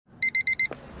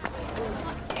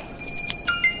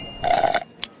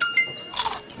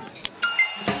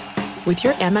With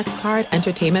your Amex card,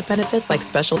 entertainment benefits like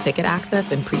special ticket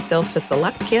access and pre-sales to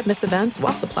select can't-miss events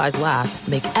while supplies last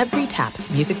make every tap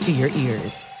music to your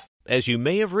ears. As you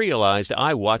may have realized,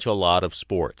 I watch a lot of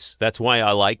sports. That's why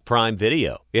I like Prime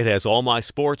Video. It has all my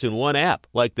sports in one app,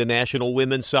 like the National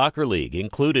Women's Soccer League,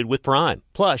 included with Prime.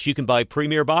 Plus, you can buy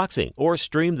Premier Boxing or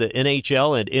stream the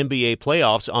NHL and NBA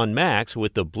playoffs on Max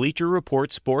with the Bleacher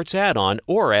Report Sports add-on,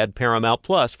 or add Paramount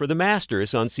Plus for the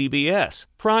Masters on CBS.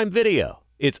 Prime Video.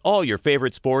 It's all your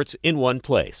favorite sports in one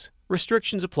place.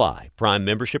 Restrictions apply. Prime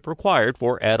membership required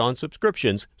for add-on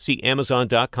subscriptions. See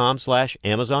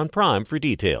Amazon.com/Amazon Prime for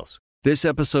details. This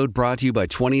episode brought to you by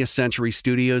 20th Century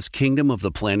Studios' Kingdom of the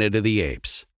Planet of the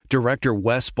Apes. Director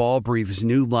Wes Ball breathes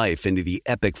new life into the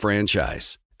epic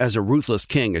franchise. As a ruthless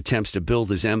king attempts to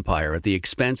build his empire at the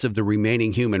expense of the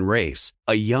remaining human race,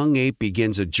 a young ape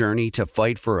begins a journey to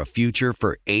fight for a future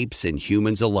for apes and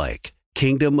humans alike.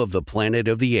 Kingdom of the Planet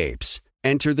of the Apes.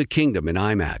 Enter the kingdom in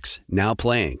IMAX, now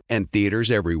playing, and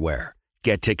theaters everywhere.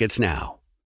 Get tickets now.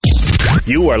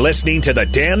 You are listening to The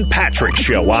Dan Patrick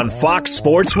Show on Fox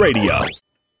Sports Radio.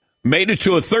 Made it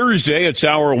to a Thursday. It's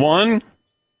hour one.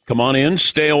 Come on in.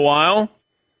 Stay a while.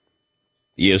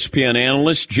 ESPN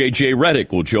analyst J.J.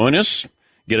 Redick will join us.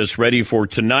 Get us ready for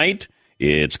tonight.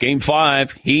 It's Game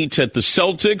 5. Heat at the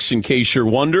Celtics, in case you're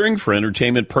wondering. For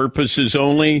entertainment purposes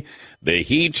only, the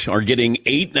Heat are getting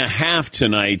 8.5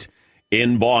 tonight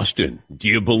in Boston. Do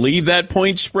you believe that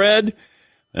point spread?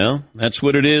 Well, that's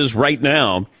what it is right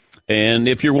now. And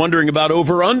if you're wondering about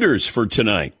over-unders for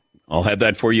tonight, I'll have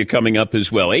that for you coming up as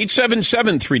well.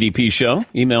 877-3DP Show.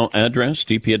 Email address,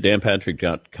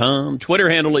 dp@danpatrick.com. Twitter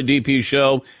handle at DP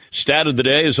Show. Stat of the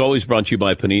day is always brought to you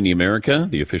by Panini America,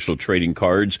 the official trading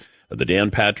cards of the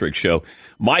Dan Patrick Show.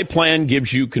 My plan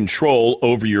gives you control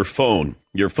over your phone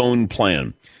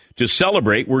plan. To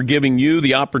celebrate, we're giving you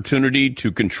the opportunity to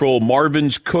control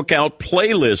Marvin's Cookout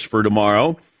playlist for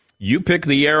tomorrow. You pick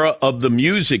the era of the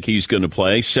music he's going to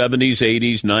play, 70s,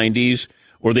 80s, 90s,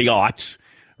 or the aughts.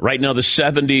 Right now, the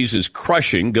 70s is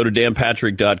crushing. Go to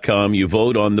danpatrick.com. You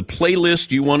vote on the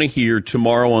playlist you want to hear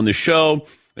tomorrow on the show,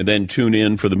 and then tune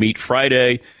in for the Meet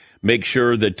Friday. Make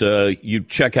sure that you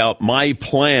check out My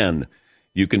Plan.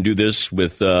 You can do this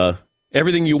with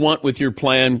everything you want with your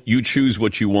plan. You choose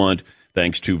what you want.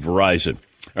 Thanks to Verizon.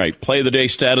 All right, play of the day,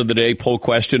 stat of the day, poll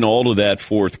question, all of that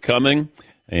forthcoming.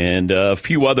 And a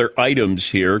few other items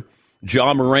here.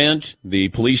 Ja Morant, the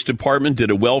police department, did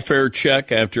a welfare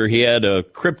check after he had a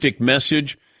cryptic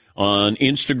message on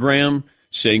Instagram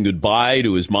saying goodbye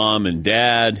to his mom and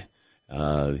dad,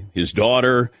 his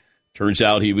daughter. Turns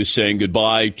out he was saying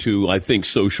goodbye to, I think,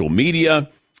 social media.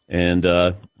 And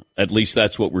at least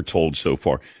that's what we're told so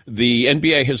far. The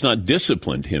NBA has not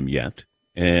disciplined him yet.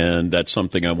 And that's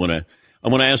something I want to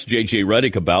ask J.J.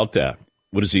 Redick about that.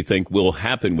 What does he think will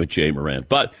happen with Ja Morant?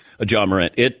 But Ja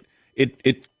Morant, it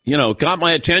got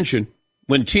my attention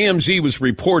when TMZ was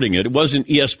reporting it. It wasn't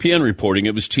ESPN reporting;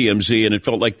 it was TMZ, and it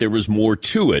felt like there was more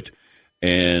to it.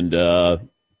 And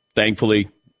thankfully,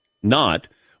 not.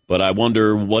 But I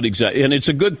wonder what exactly. And it's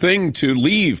a good thing to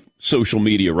leave social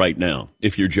media right now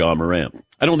if you're Ja Morant.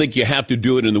 I don't think you have to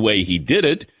do it in the way he did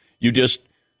it. You just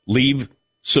leave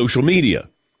social media.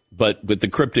 But with the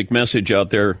cryptic message out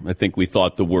there, I think we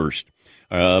thought the worst.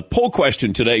 Poll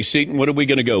question today, Seton. What are we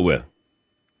going to go with?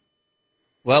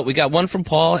 Well, we got one from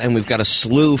Paul, and we've got a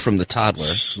slew from the toddler.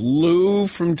 Slew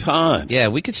from Todd. Yeah,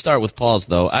 we could start with Paul's,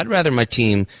 though. I'd rather my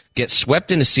team get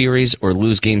swept in a series or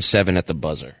lose Game 7 at the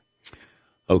buzzer.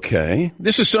 Okay.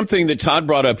 This is something that Todd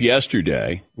brought up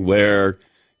yesterday, where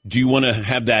do you want to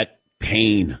have that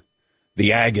pain,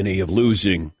 the agony of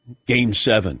losing Game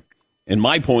 7? And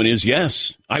my point is,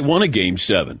 yes, I want a Game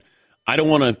 7. I don't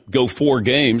want to go 4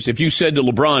 games. If you said to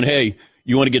LeBron, hey,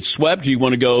 you want to get swept, or you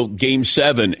want to go Game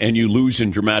 7 and you lose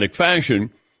in dramatic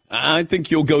fashion, I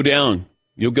think you'll go down.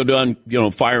 You'll go down,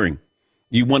 firing.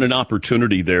 You want an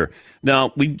opportunity there.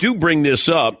 Now, we do bring this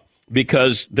up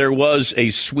because there was a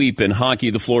sweep in hockey.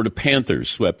 The Florida Panthers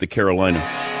swept the Carolina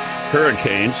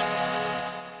Hurricanes.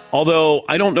 Although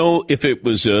I don't know if it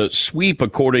was a sweep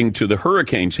according to the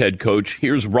Hurricanes head coach.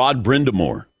 Here's Rod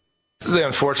Brindamore. The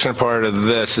unfortunate part of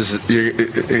this is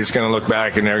he's going to look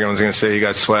back and everyone's going to say he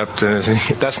got swept. And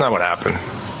that's not what happened.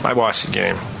 I watched the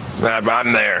game.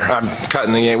 I'm there. I'm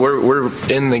cutting the game. We're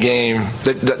in the game.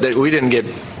 We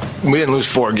didn't lose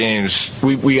 4 games.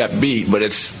 We got beat, but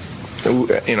it's,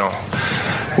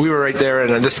 we were right there,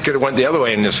 and this could have went the other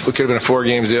way, and it could have been 4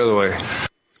 games the other way.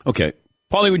 Okay.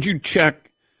 Paulie, would you check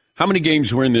how many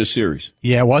games were in this series?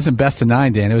 Yeah, it wasn't best of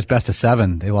 9, Dan. It was best of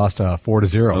 7. They lost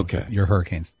 4-0. Okay. Your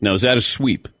Hurricanes. Now, is that a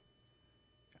sweep?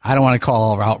 I don't want to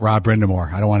call out Rod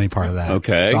Brindamore. I don't want any part of that.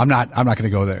 Okay. So I'm not going to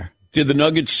go there. Did the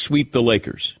Nuggets sweep the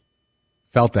Lakers?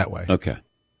 Felt that way. Okay.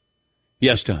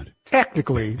 Yes, Todd.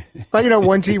 Technically. But,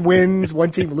 one team wins,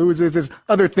 one team loses. There's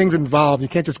other things involved. You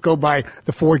can't just go by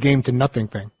the 4-game-to-nothing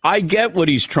thing. I get what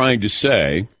he's trying to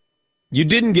say. You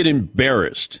didn't get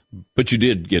embarrassed, but you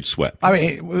did get swept. I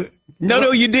mean,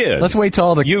 no, you did. Let's wait till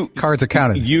all the cards are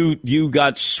counted. You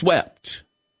got swept.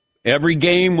 Every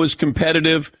game was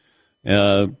competitive.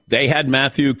 They had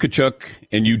Matthew Tkachuk,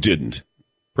 and you didn't.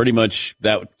 Pretty much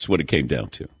that's what it came down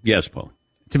to. Yes, Paul.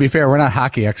 To be fair, we're not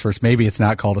hockey experts. Maybe it's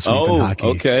not called a sweep in hockey.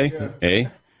 Okay. Yeah. Hey.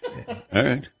 All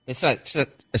right. It's not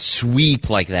a sweep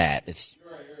like that.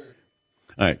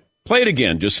 All right. Play it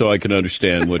again, just so I can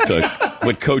understand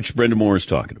what Coach Brendan Moore is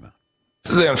talking about.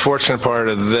 The unfortunate part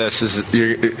of this is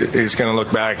he's going to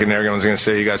look back and everyone's going to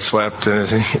say you got swept, and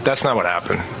that's not what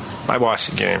happened. I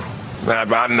watched the game.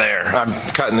 I'm there. I'm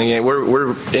cutting the game.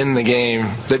 We're in the game.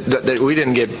 We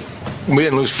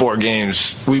didn't lose 4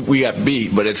 games. We got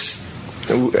beat, but it's.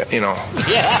 We were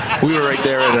right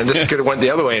there, and this could have went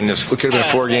the other way, and it could have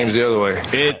been 4 games the other way.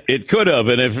 It could have,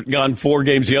 and if it gone 4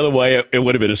 games the other way, it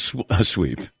would have been a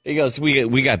sweep. He goes,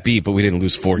 we got beat, but we didn't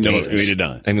lose 4 games. No, we did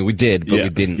not. I mean, we did, but we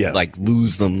didn't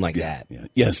lose them like that. Yeah.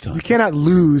 Yes, Tom. You cannot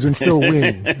lose and still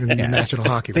win in the National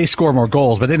Hockey League. They score more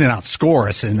goals, but they didn't outscore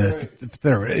us in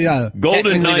the.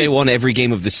 Golden Knight. They won every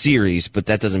game of the series, but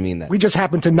that doesn't mean that. We just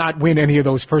happened to not win any of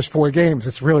those first 4 games.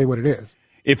 That's really what it is.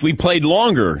 If we played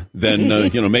longer, then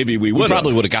maybe we would. We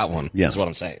probably would have got one. Yeah. That's what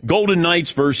I'm saying. Golden Knights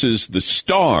versus the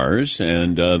Stars,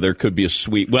 and there could be a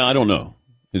sweep. Well, I don't know.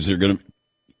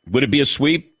 Would it be a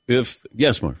sweep?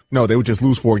 Yes, Mark. No, they would just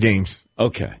lose 4 games.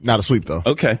 Okay, not a sweep though.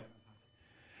 Okay.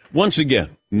 Once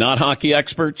again, not hockey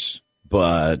experts,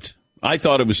 but I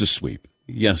thought it was a sweep.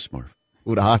 Yes, Mark.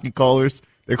 Well, the hockey callers,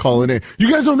 they're calling in.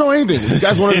 You guys don't know anything. You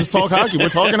guys want us to talk hockey? We're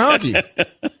talking hockey.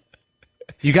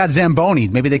 You got Zamboni.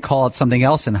 Maybe they call it something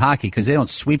else in hockey because they don't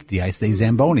sweep the ice. They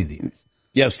Zamboni the ice.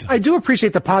 Yes. I do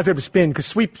appreciate the positive spin because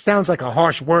sweep sounds like a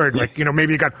harsh word. Like,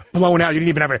 maybe you got blown out. You didn't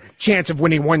even have a chance of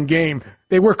winning 1 game.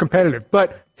 They were competitive,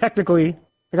 but technically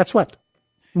they got swept.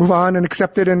 Move on and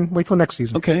accept it and wait till next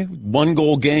season. Okay.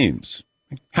 1-goal games.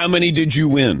 How many did you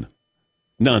win?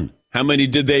 None. How many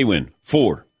did they win?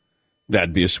 4.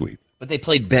 That'd be a sweep. But they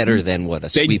played better than what a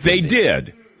sweep They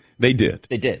did. They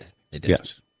did.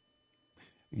 Yes.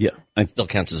 Yeah. Still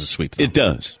counts as a sweep, though. It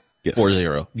does. Yes.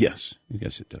 4-0. Yes.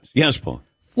 Yes, it does. Yes, Paul.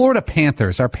 Florida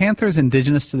Panthers. Are Panthers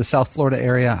indigenous to the South Florida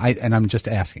area? I'm just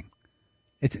asking.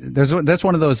 That's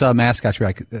one of those mascots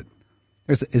where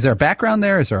is there a background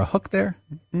there? Is there a hook there?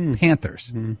 Panthers.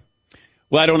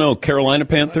 Well, I don't know. Carolina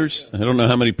Panthers? I don't know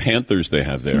how many Panthers they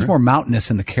have there. Seems more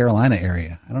mountainous in the Carolina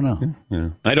area. I don't know. Yeah.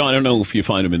 I don't know if you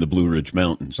find them in the Blue Ridge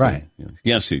Mountains. Right. Yeah.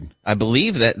 Yes, Eden. I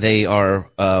believe that they are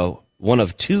one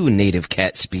of 2 native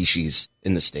cat species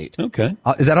in the state. Okay.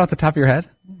 Is that off the top of your head?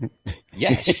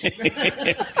 Yes.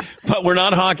 But we're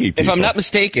not hockey people. If I'm not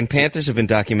mistaken, panthers have been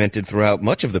documented throughout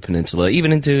much of the peninsula,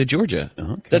 even into Georgia.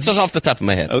 Okay. That's just off the top of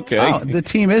my head. Okay. Oh, the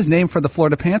team is named for the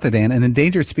Florida panther, Dan, an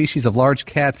endangered species of large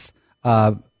cats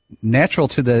natural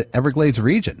to the Everglades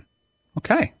region.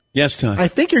 Okay. Yes, Tom. I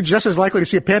think you're just as likely to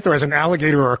see a panther as an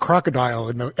alligator or a crocodile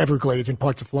in the Everglades in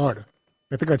parts of Florida.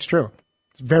 I think that's true.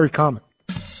 It's very common.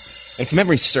 If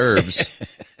memory serves,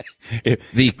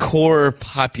 the core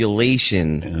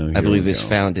population, I believe, is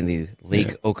found in the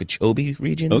Lake Okeechobee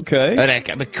region. Okay.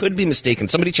 I could be mistaken.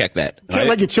 Somebody check that. You can't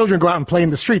let your children go out and play in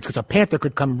the streets because a panther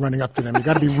could come running up to them. You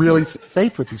got to be really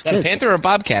safe with these kids. A panther or a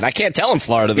bobcat? I can't tell in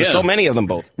Florida. There's so many of them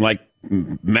both. Like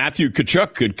Matthew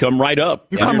Tkachuk could come right up.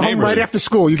 You come home right after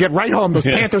school. You get right home. Those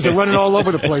panthers are running all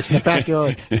over the place in the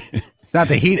backyard. It's not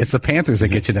the heat. It's the Panthers that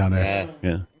get you down there.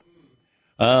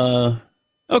 Yeah.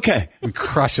 Okay. We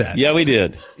crush that. Yeah, we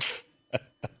did.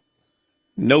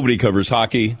 Nobody covers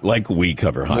hockey like we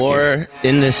cover hockey. More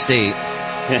in this state,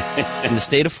 in the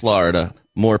state of Florida,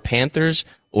 more Panthers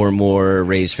or more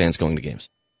Rays fans going to games?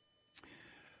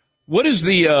 What is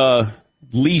the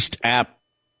least apt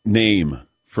name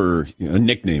for a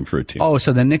nickname for a team? Oh,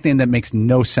 so the nickname that makes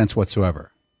no sense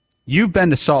whatsoever. You've been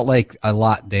to Salt Lake a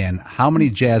lot, Dan. How many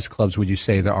jazz clubs would you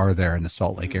say there are there in the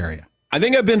Salt Lake area? I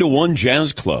think I've been to one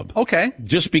jazz club. Okay.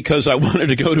 Just because I wanted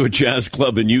to go to a jazz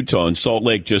club in Utah and Salt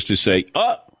Lake just to say,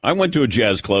 I went to a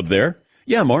jazz club there.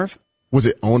 Yeah, Marv. Was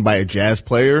it owned by a jazz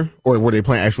player or were they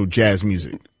playing actual jazz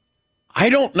music? I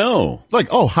don't know. Like,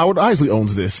 Howard Isley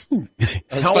owns this.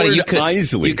 Howard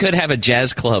Isley. You could have a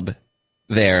jazz club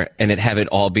there and have it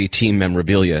all be team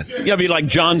memorabilia. Yeah, it'd be like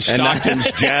John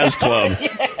Stockton's jazz club.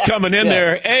 Coming in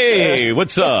there, hey,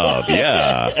 what's up?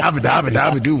 Yeah.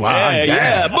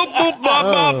 Yeah.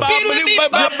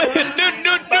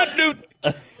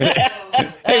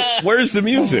 Hey, where's the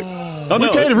music? Oh, no.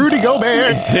 Okay, Rudy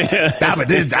Gobert.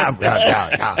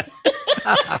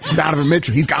 Donovan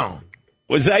Mitchell, he's gone.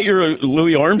 Was that your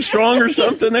Louis Armstrong or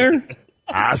something there?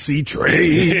 I see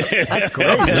trades. That's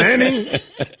great, isn't he?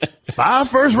 5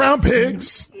 first-round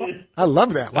picks. I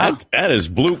love that. Wow. That is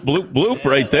bloop, bloop, bloop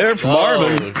right there from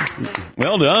Marvin.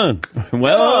 Well done.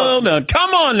 Well done. Come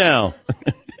on now.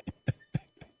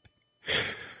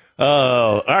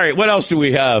 All right. What else do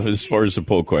we have as far as the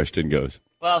poll question goes?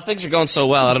 Well, things are going so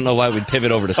well. I don't know why we'd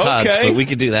pivot over to Todd's, but we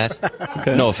could do that.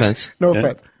 Okay. No offense. No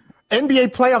offense. NBA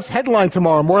playoffs headline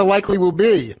tomorrow more likely will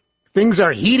be, things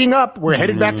are heating up. We're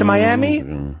headed back to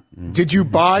Miami. Did you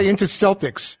buy into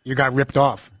Celtics? You got ripped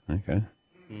off. Okay.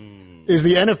 Is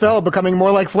the NFL becoming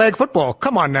more like flag football?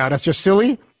 Come on now. That's just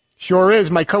silly. Sure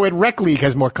is. My co-ed rec league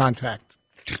has more contact.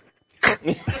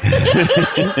 Now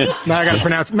I got to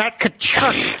pronounce Matt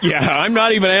Tkachuk. Yeah, I'm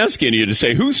not even asking you to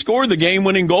say who scored the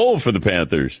game-winning goal for the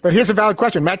Panthers. But here's a valid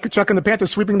question. Matt Tkachuk and the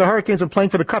Panthers sweeping the Hurricanes and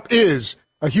playing for the Cup is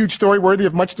a huge story worthy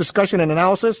of much discussion and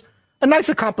analysis. A nice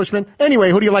accomplishment.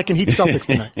 Anyway, who do you like in Heat Celtics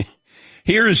tonight?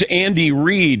 Here's Andy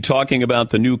Reid talking about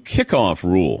the new kickoff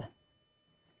rule.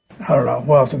 I don't know.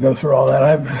 We'll have to go through all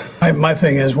that. My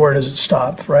thing is, where does it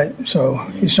stop, right? So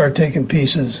you start taking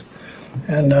pieces,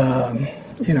 and,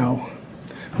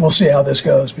 we'll see how this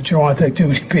goes. But you don't want to take too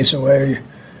many pieces away or you'll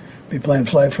be playing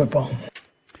flag football.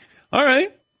 All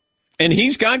right. And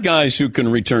he's got guys who can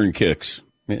return kicks,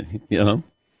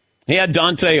 He had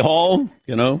Dante Hall,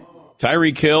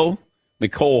 Tyreek Hill,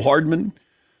 Mecole Hardman.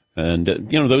 And,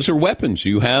 those are weapons.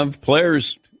 You have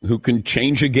players who can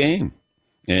change a game.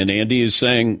 And Andy is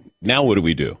saying, now what do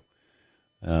we do?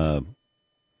 And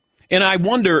I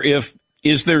wonder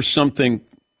is there something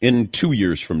in 2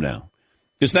 years from now?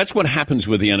 Because that's what happens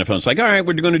with the NFL. It's like, all right,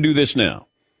 we're going to do this now.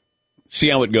 See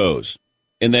how it goes.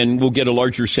 And then we'll get a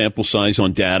larger sample size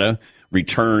on data,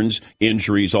 returns,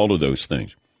 injuries, all of those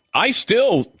things. I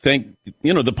still think,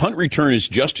 the punt return is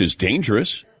just as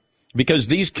dangerous because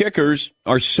these kickers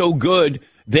are so good,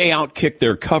 they outkick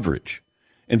their coverage.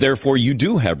 And therefore, you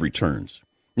do have returns.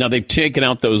 Now, they've taken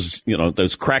out those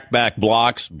crackback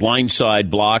blocks, blindside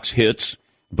blocks, hits,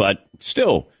 but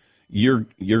still, you're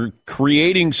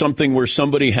creating something where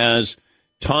somebody has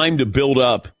time to build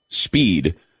up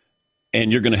speed,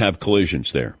 and you're going to have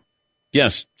collisions there.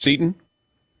 Yes, Seton?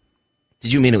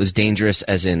 Did you mean it was dangerous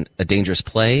as in a dangerous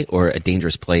play or a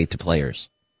dangerous play to players?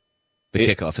 The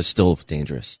kickoff is still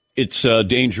dangerous. It's a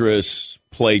dangerous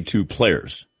play to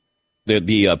players.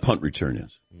 The punt return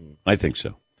is. I think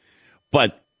so.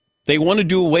 But they want to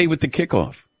do away with the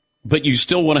kickoff. But you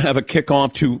still want to have a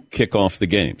kickoff to kick off the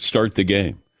game, start the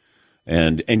game,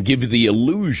 and give the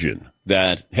illusion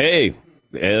that, hey,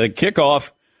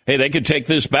 kickoff, hey, they could take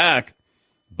this back.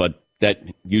 But that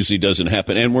usually doesn't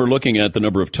happen. And we're looking at the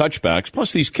number of touchbacks.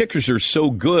 Plus, these kickers are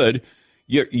so good,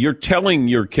 you're telling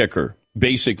your kicker,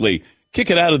 basically,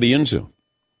 kick it out of the end zone.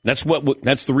 That's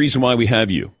the reason why we have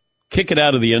you. Kick it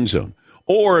out of the end zone.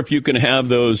 Or if you can have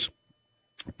those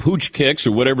pooch kicks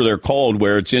or whatever they're called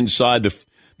where it's inside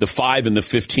the 5 and the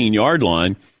 15-yard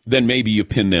line, then maybe you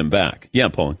pin them back. Yeah,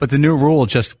 Paul. But the new rule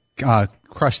just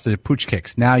crushed the pooch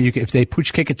kicks. Now, if they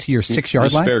pooch kick it to your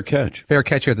 6-yard line, fair catch. Fair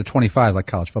catch at the 25 like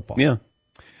college football. Yeah. All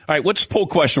right, what's the poll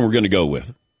question we're going to go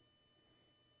with?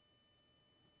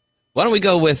 Why don't we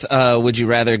go with would you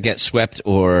rather get swept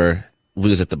or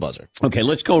lose at the buzzer? Okay,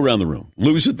 let's go around the room.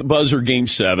 Lose at the buzzer, Game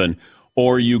 7,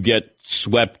 or you get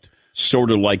swept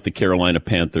sort of like the Carolina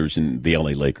Panthers and the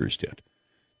LA Lakers did.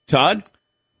 Todd?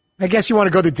 I guess you want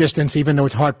to go the distance, even though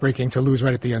it's heartbreaking to lose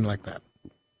right at the end like that.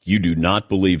 You do not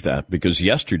believe that because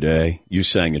yesterday you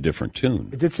sang a different tune.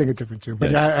 I did sing a different tune,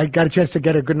 but I got a chance to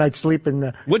get a good night's sleep.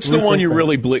 And what's the one you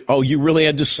really believe? Oh, you really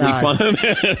had to sleep on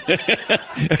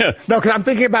it? No, because I'm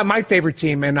thinking about my favorite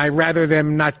team, and I'd rather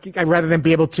them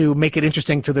be able to make it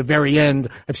interesting to the very end.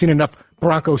 I've seen enough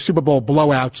Broncos Super Bowl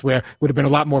blowouts where it would have been a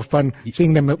lot more fun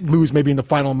seeing them lose maybe in the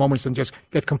final moments than just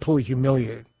get completely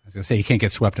humiliated. I was going to say, you can't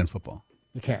get swept in football.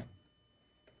 You can't.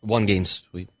 One game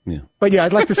sweep. Yeah. But yeah,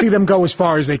 I'd like to see them go as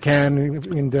far as they can,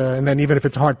 and then even if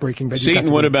it's heartbreaking, that Seton,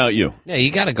 what about you? Yeah,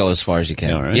 you got to go as far as you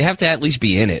can. All right. You have to at least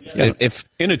be in it. Yeah.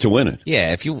 In it to win it.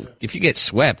 Yeah, if you get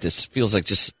swept, it feels like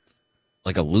just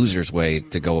like a loser's way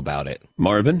to go about it.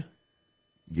 Marvin?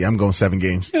 Yeah, I'm going 7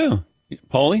 games. Yeah.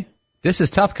 Paulie? This is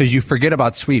tough because you forget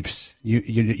about sweeps.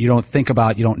 You don't think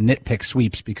about, you don't nitpick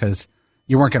sweeps because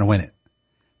you weren't going to win it.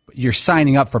 You're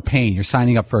signing up for pain. You're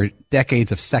signing up for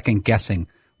decades of second guessing.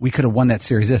 We could have won that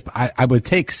series if I would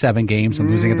take 7 games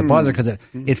and losing at the buzzer because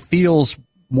it feels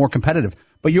more competitive.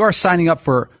 But you are signing up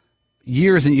for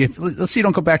years, and let's say you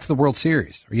don't go back to the World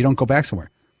Series or you don't go back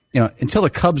somewhere. Until the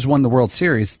Cubs won the World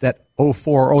Series, that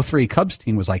 04-03 Cubs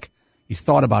team was like, You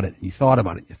thought about it. You thought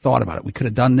about it. You thought about it. We could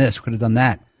have done this. We could have done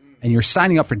that. And you're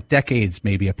signing up for decades,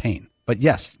 maybe a pain. But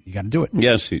yes, you got to do it.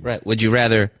 Yes. Right. Would you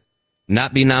rather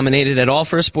not be nominated at all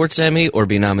for a sports Emmy or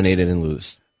be nominated and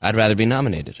lose? I'd rather be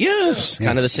nominated. Yes. It's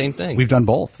kind of the same thing. We've done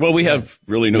both. Well, we have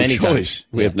really no Many choice. times.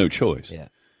 We have no choice. Yeah.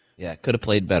 Yeah, could have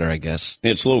played better, I guess.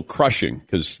 It's a little crushing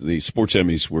because the sports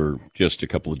Emmys were just a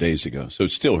couple of days ago, so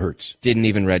it still hurts. Didn't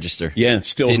even register. Yeah, it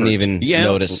still Didn't hurts. even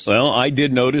notice. Well, I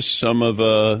did notice some of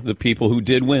the people who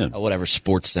did win. Oh, whatever,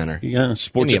 Sports Center. Yeah,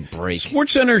 Sports Give me a break.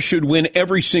 Sports Center should win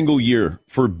every single year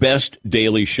for Best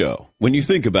Daily Show. When you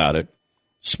think about it,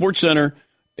 Sports Center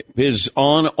is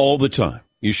on all the time.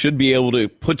 You should be able to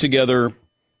put together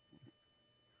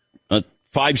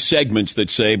 5 segments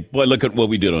that say, boy, look at what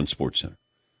we did on Sports Center.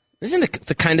 Isn't it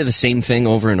the kind of the same thing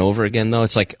over and over again, though?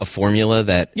 It's like a formula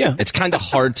that it's kind of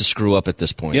hard to screw up at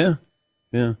this point. Yeah.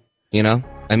 Yeah. You know?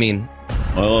 I mean...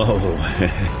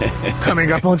 Oh.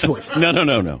 Coming up on sports.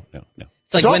 No.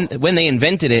 It's like when they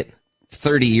invented it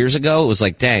 30 years ago, it was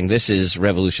like, dang, this is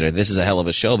revolutionary. This is a hell of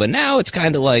a show. But now it's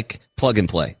kind of like plug and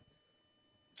play.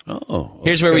 Oh. Okay.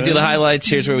 Here's where we do the highlights.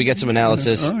 Here's where we get some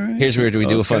analysis. Right. Here's where we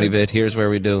do a funny bit. Here's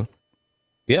where we do...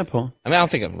 Yeah, Paul. I mean, I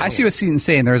don't think I see what Seton's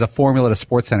saying. There's a formula to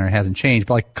SportsCenter. It hasn't changed.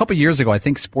 But like a couple years ago, I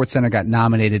think SportsCenter got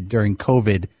nominated during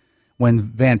COVID when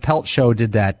Van Pelt Show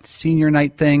did that senior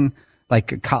night thing,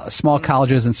 like small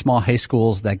colleges and small high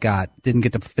schools that didn't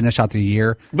get to finish out their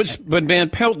year. But Van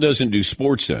Pelt doesn't do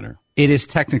SportsCenter. It is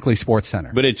technically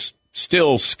SportsCenter. But it's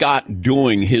still Scott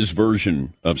doing his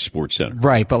version of SportsCenter.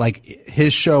 Right, but like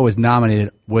his show was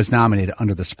nominated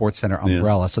under the SportsCenter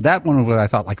umbrella. So that one was I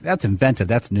thought, like, that's inventive.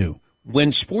 That's new.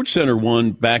 When SportsCenter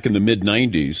won back in the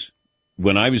mid-'90s,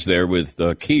 when I was there with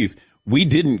Keith, we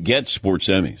didn't get Sports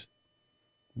Emmys.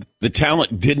 The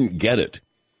talent didn't get it.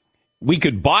 We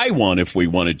could buy one if we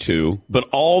wanted to, but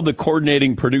all the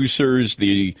coordinating producers,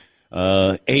 the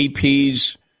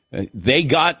APs, they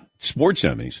got Sports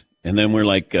Emmys. And then we're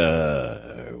like,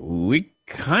 we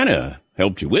kind of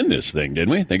helped you win this thing, didn't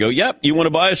we? They go, yep, you want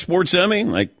to buy a Sports Emmy?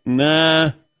 Like,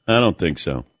 nah, I don't think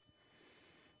so.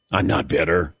 I'm not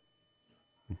bitter.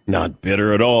 Not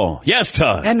bitter at all. Yes,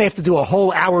 Todd. And they have to do a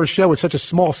whole hour show with such a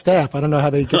small staff. I don't know how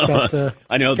they get that.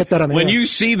 I know. Get that on the when air. you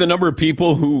see the number of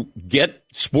people who get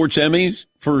Sports Emmys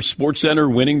for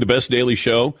SportsCenter winning the Best Daily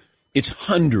Show, it's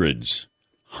hundreds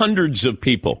of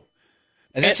people.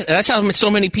 And that's how so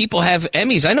many people have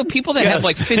Emmys. I know people that have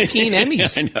like 15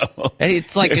 Emmys. I know.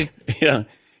 It's like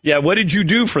yeah. What did you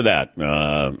do for that?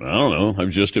 I don't know.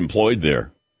 I'm just employed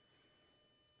there.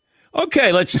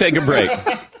 Okay, let's take a break.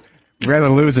 Rather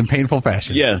lose in painful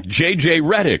fashion. Yeah, J.J.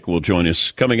 Redick will join us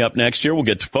coming up next year. We'll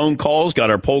get to phone calls, got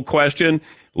our poll question.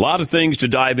 A lot of things to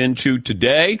dive into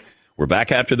today. We're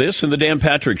back after this in the Dan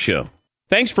Patrick Show.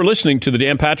 Thanks for listening to the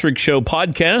Dan Patrick Show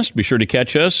podcast. Be sure to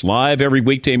catch us live every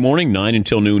weekday morning, 9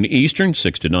 until noon Eastern,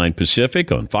 6 to 9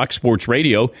 Pacific on Fox Sports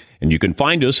Radio. And you can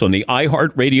find us on the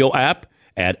iHeartRadio app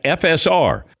at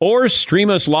FSR or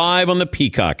stream us live on the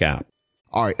Peacock app.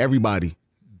 All right, everybody,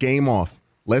 game off.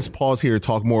 Let's pause here to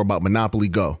talk more about Monopoly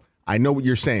Go. I know what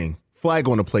you're saying. Flag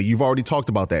on the play. You've already talked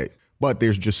about that. But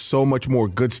there's just so much more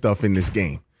good stuff in this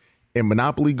game. In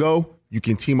Monopoly Go, you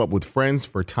can team up with friends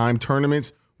for timed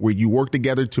tournaments where you work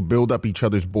together to build up each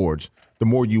other's boards. The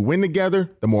more you win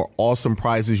together, the more awesome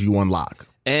prizes you unlock.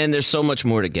 And there's so much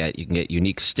more to get. You can get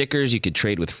unique stickers. You could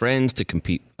trade with friends to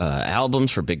compete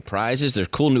albums for big prizes. There's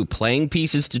cool new playing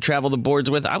pieces to travel the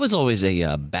boards with. I was always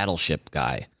a Battleship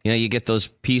guy. You know, you get those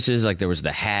pieces, like there was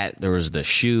the hat, there was the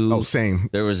shoe. Oh, same.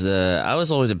 I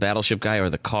was always a Battleship guy, or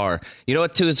the car. You know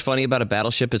what, too, is funny about a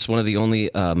Battleship? It's one of the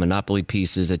only Monopoly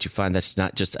pieces that you find that's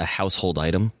not just a household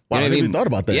item. Wow, You know I what never even thought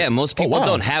about that. Yeah, most people wow.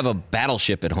 don't have a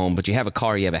Battleship at home, but you have a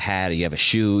car, you have a hat, you have a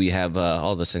shoe, you have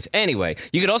all those things. Anyway,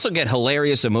 you could also get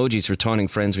hilarious emojis for taunting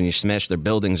friends when you smash their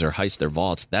buildings or heist their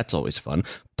vaults. That's always fun.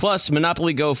 Plus,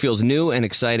 Monopoly Go feels new and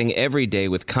exciting every day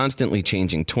with constantly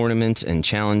changing tournaments and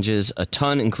challenges. A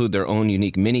ton include their own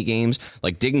unique mini games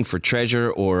like digging for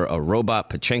treasure or a robot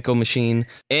Pachinko machine.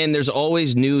 And there's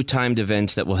always new timed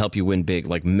events that will help you win big,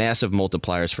 like massive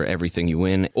multipliers for everything you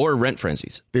win or rent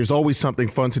frenzies. There's always something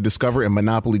fun to discover in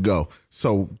Monopoly Go.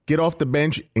 So get off the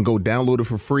bench and go download it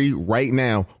for free right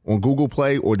now on Google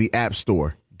Play or the App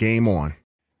Store. Game on.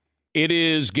 It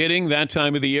is getting that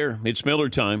time of the year. It's Miller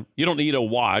time. You don't need a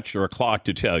watch or a clock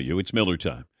to tell you. It's Miller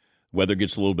time. Weather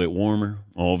gets a little bit warmer.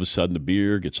 All of a sudden, the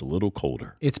beer gets a little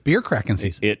colder. It's beer cracking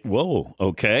season. Whoa,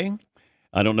 okay.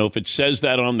 I don't know if it says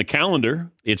that on the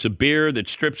calendar. It's a beer that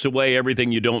strips away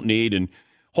everything you don't need and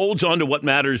holds on to what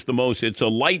matters the most. It's a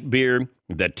light beer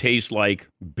that tastes like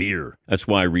beer. That's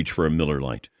why I reach for a Miller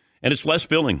Lite. And it's less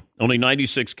filling, only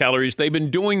 96 calories. They've been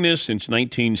doing this since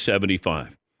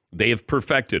 1975. They have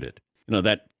perfected it. You know,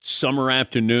 that summer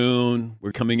afternoon,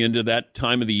 we're coming into that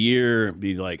time of the year,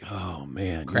 be like, oh,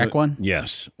 man. Crack one?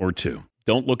 Yes, or two.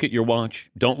 Don't look at your watch.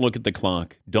 Don't look at the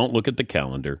clock. Don't look at the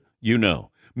calendar. You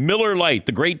know. Miller Lite,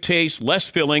 the great taste, less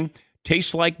filling,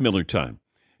 tastes like Miller time.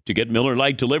 To get Miller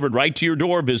Lite delivered right to your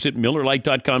door, visit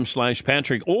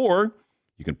MillerLite.com/Patrick, or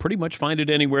you can pretty much find it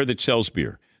anywhere that sells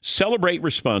beer. Celebrate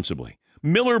responsibly.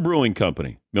 Miller Brewing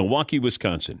Company, Milwaukee,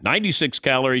 Wisconsin. 96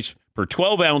 calories per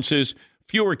 12 ounces,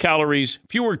 fewer calories,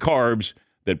 fewer carbs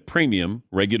than premium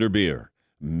regular beer.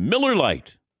 Miller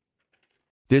Lite.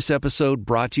 This episode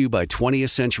brought to you by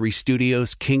 20th Century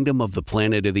Studios' Kingdom of the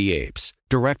Planet of the Apes.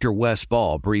 Director Wes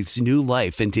Ball breathes new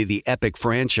life into the epic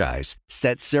franchise,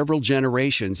 set several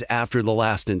generations after the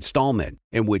last installment,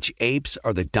 in which apes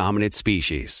are the dominant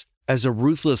species. As a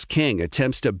ruthless king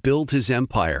attempts to build his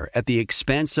empire at the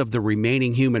expense of the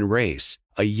remaining human race,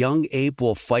 a young ape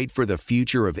will fight for the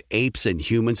future of apes and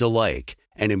humans alike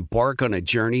and embark on a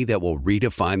journey that will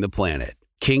redefine the planet.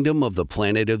 Kingdom of the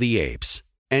Planet of the Apes.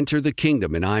 Enter the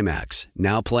kingdom in IMAX,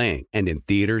 now playing and in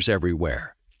theaters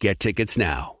everywhere. Get tickets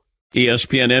now.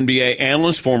 ESPN NBA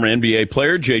analyst, former NBA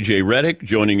player J.J. Redick,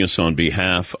 joining us on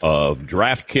behalf of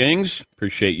DraftKings.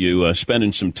 Appreciate you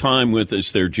spending some time with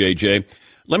us there, J.J.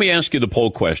 Let me ask you the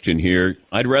poll question here.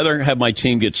 I'd rather have my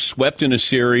team get swept in a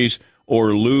series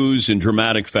or lose in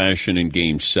dramatic fashion in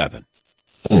Game 7.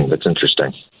 That's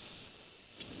interesting.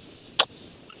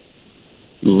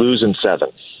 Lose in 7,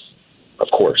 of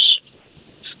course.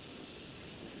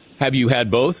 Have you had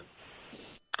both?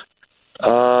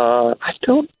 I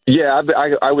don't. Yeah,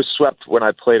 I was swept when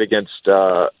I played against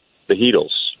the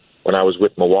Heatles when I was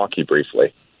with Milwaukee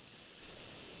briefly,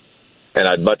 and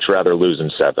I'd much rather lose in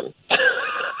 7.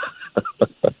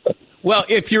 Well,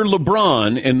 if you're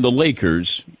LeBron and the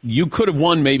Lakers, you could have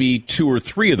won maybe 2 or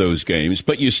 3 of those games,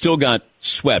 but you still got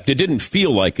swept. It didn't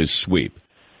feel like a sweep.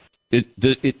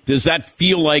 Does that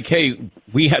feel like, hey,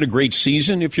 we had a great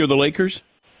season if you're the Lakers?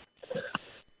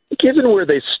 Given where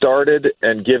they started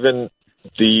and given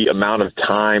the amount of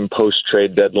time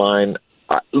post-trade deadline,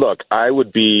 I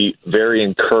would be very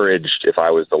encouraged if I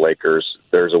was the Lakers.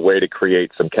 There's a way to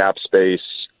create some cap space.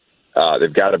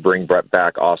 They've got to bring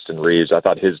back Austin Reeves. I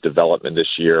thought his development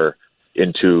this year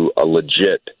into a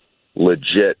legit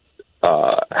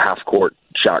half-court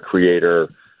shot creator,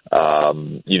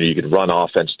 you could run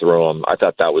offense through him. I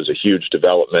thought that was a huge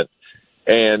development.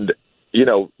 And,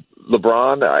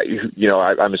 LeBron,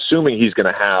 I'm assuming he's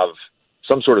going to have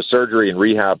some sort of surgery and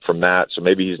rehab from that, so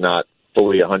maybe he's not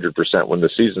fully 100% when the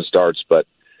season starts, but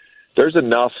there's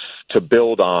enough to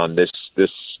build on this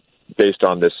based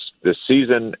on this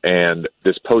season and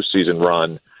this postseason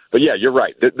run. But yeah, you're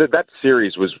right. That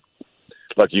series was,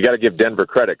 look, you got to give Denver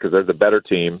credit because they're the better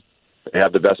team. They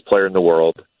have the best player in the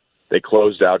world. They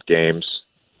closed out games,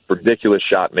 ridiculous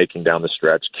shot making down the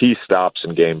stretch, key stops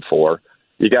in Game 4.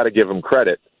 You got to give them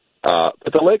credit.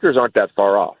 But the Lakers aren't that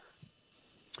far off.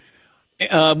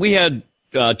 We had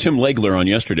Tim Legler on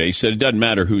yesterday. He said it doesn't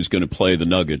matter who's going to play the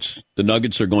Nuggets. The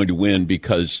Nuggets are going to win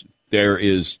because there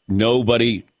is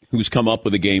nobody who's come up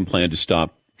with a game plan to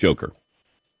stop Joker.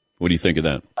 What do you think of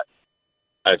that?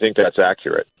 I think that's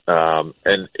accurate.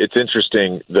 And it's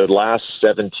interesting, the last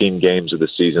 17 games of the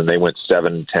season, they went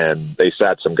 7-10. They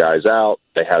sat some guys out.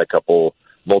 They had a couple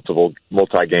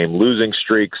multi-game losing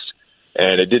streaks,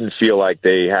 and it didn't feel like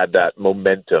they had that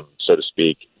momentum, so to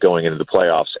speak, going into the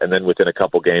playoffs. And then within a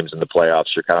couple games in the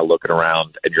playoffs, you're kind of looking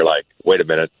around, and you're like, wait a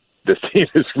minute, this team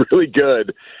is really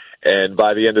good. And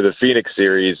by the end of the Phoenix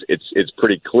series, it's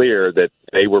pretty clear that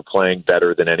they were playing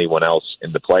better than anyone else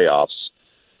in the playoffs.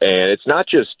 And it's not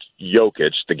just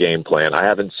Jokic, the game plan. I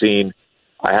haven't seen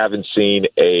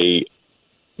a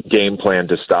game plan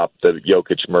to stop the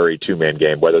Jokic-Murray two-man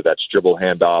game, whether that's dribble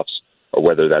handoffs or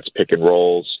whether that's pick and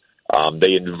rolls.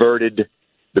 They inverted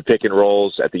the pick and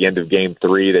rolls at the end of Game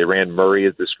 3. They ran Murray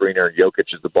as the screener and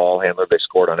Jokic as the ball handler. They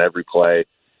scored on every play.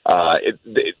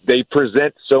 They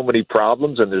present so many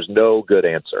problems, and there's no good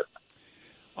answer.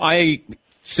 I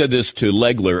said this to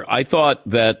Legler. I thought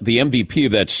that the MVP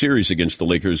of that series against the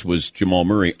Lakers was Jamal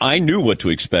Murray. I knew what to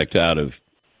expect out of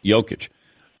Jokic.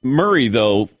 Murray,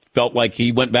 though, felt like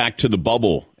he went back to the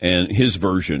bubble and his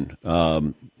version.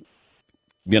 Do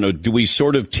we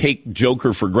sort of take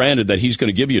Joker for granted that he's going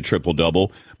to give you a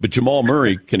triple-double, but Jamal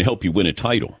Murray can help you win a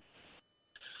title?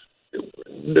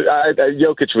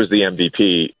 Jokic was the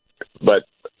MVP, but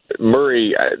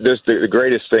Murray, the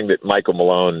greatest thing that Michael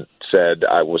Malone said,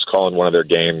 I was calling one of their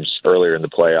games earlier in the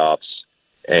playoffs,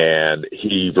 and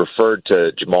he referred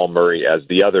to Jamal Murray as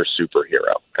the other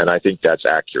superhero, and I think that's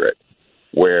accurate.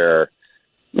 where,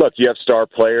 look, you have star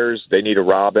players. They need a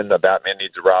Robin. A Batman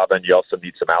needs a Robin. You also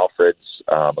need some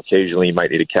Alfreds. Occasionally you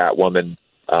might need a Catwoman.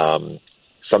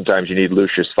 Sometimes you need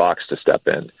Lucius Fox to step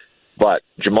in. But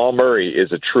Jamal Murray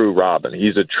is a true Robin.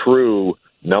 He's a true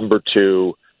number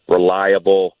 2,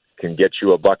 reliable, can get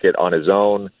you a bucket on his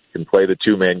own, can play the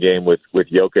two-man game with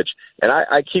Jokic. And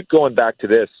I keep going back to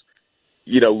this.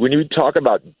 When you talk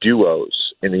about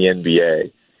duos in the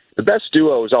NBA, the best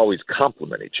duos always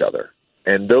complement each other.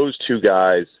 And those two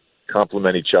guys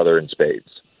complement each other in spades.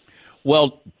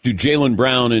 Well, do Jaylen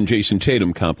Brown and Jason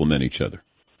Tatum complement each other?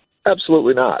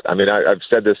 Absolutely not. I mean, I've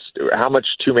said this. How much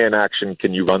two-man action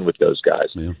can you run with those guys?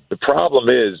 Yeah. The problem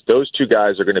is those two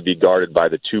guys are going to be guarded by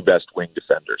the two best wing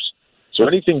defenders. So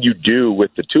anything you do with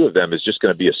the two of them is just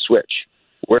going to be a switch.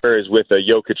 Whereas with a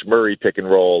Jokic-Murray pick and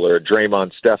roll or a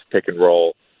Draymond-Steph pick and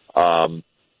roll,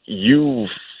 you've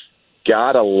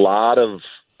got a lot of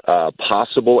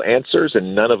possible answers,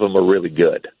 and none of them are really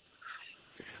good.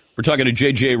 We're talking to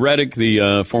J.J. Redick,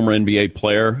 the former NBA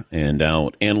player and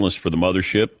now analyst for the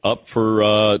Mothership, up for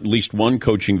at least one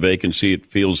coaching vacancy, it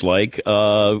feels like.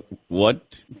 Where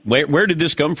did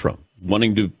this come from?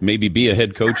 Wanting to maybe be a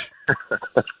head coach?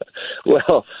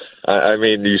 Well, I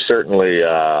mean, you certainly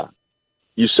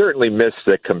miss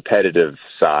the competitive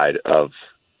side of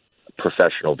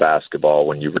professional basketball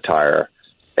when you retire,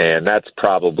 and that's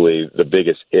probably the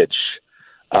biggest itch.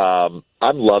 I'm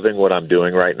loving what I'm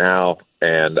doing right now,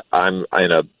 and I'm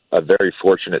in a very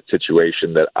fortunate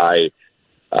situation that I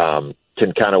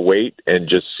can kind of wait and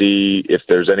just see if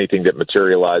there's anything that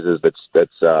materializes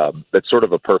that's sort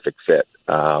of a perfect fit.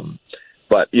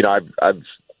 But I've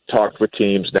talked with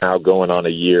teams now going on a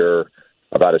year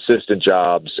about assistant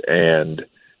jobs, and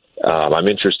I'm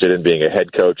interested in being a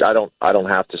head coach. I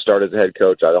don't have to start as a head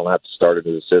coach. I don't have to start as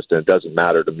an assistant. It doesn't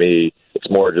matter to me. It's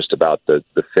more just about the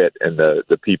fit and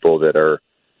the people that are,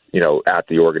 at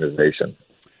the organization.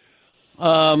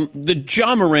 The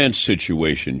Ja Morant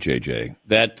situation, JJ,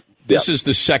 this is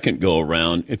the second go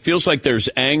around. It feels like there's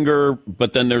anger,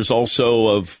 but then there's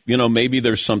also maybe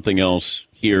there's something else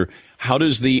here. How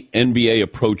does the NBA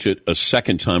approach it a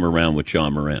second time around with Ja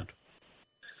Morant?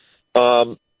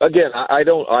 Again,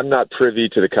 I'm not privy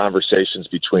to the conversations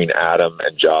between Adam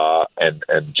and Ja and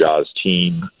Ja's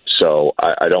team, so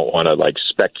I don't want to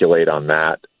speculate on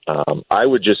that. I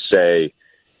would just say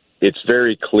it's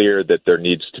very clear that there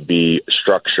needs to be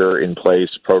structure in place,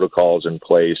 protocols in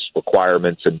place,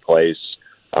 requirements in place.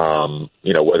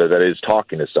 Whether that is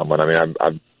talking to someone. I mean,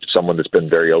 I'm someone that's been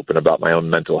very open about my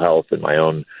own mental health and my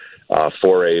own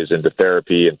forays into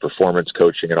therapy and performance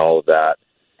coaching and all of that.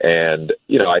 And,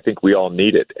 I think we all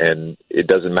need it. And it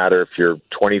doesn't matter if you're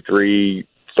 23,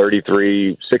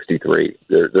 33, 63.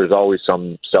 There's always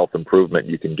some self-improvement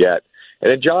you can get.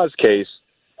 And in Ja's case,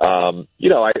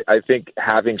 I think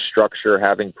having structure,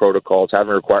 having protocols,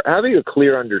 having a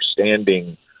clear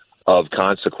understanding of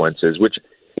consequences, which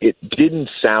it didn't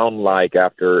sound like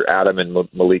after Adam and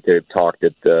Malika talked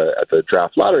at the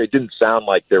draft lottery, it didn't sound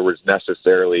like there was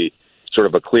necessarily sort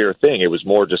of a clear thing. It was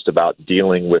more just about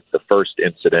dealing with the first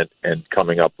incident and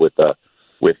coming up with a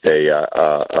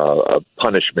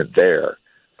punishment there.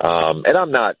 And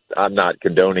I'm not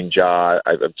condoning Ja.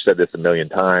 I've said this a million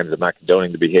times. I'm not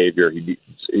condoning the behavior.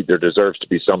 There deserves to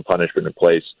be some punishment in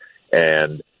place,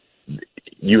 and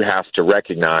you have to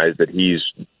recognize that he's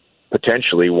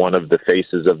potentially one of the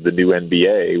faces of the new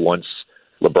NBA once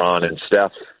LeBron and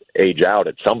Steph age out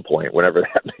at some point, whenever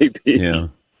that may be. Yeah.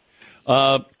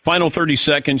 Final 30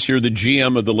 seconds. You're the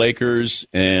GM of the Lakers,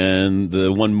 and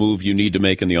the one move you need to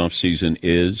make in the offseason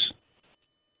is?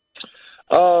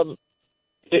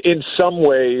 In some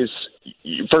ways,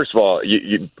 first of all,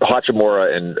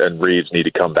 Hachimura and Reeves need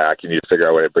to come back. You need to figure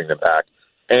out a way to bring them back.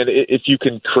 And if you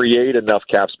can create enough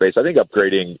cap space, I think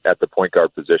upgrading at the point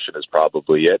guard position is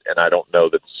probably it. And I don't know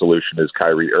that the solution is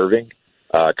Kyrie Irving,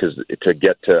 because to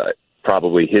get to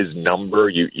probably his number,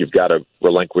 you've got to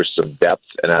relinquish some depth.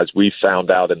 And as we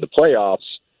found out in the playoffs,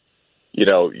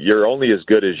 you're only as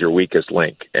good as your weakest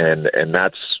link. And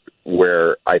that's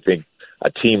where I think a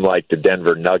team like the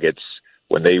Denver Nuggets,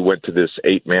 when they went to this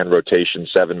 8-man rotation,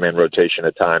 7-man rotation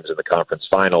at times in the conference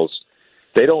finals,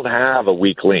 they don't have a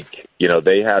weak link.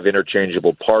 They have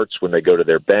interchangeable parts when they go to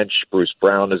their bench. Bruce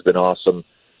Brown has been awesome.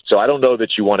 So I don't know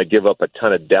that you want to give up a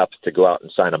ton of depth to go out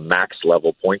and sign a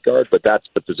max-level point guard, but that's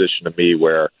the position to me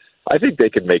where I think they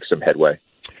could make some headway.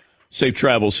 Safe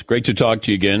travels. Great to talk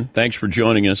to you again. Thanks for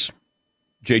joining us.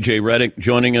 J.J. Redick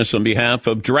joining us on behalf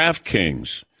of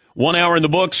DraftKings. 1 hour in the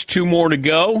books, 2 more to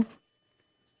go.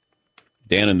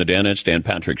 Dan and the Danettes, Dan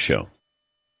Patrick Show.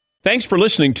 Thanks for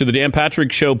listening to the Dan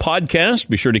Patrick Show podcast.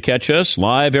 Be sure to catch us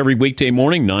live every weekday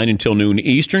morning, 9 until noon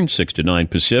Eastern, 6 to 9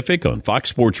 Pacific on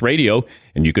Fox Sports Radio.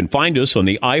 And you can find us on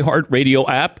the iHeartRadio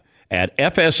app at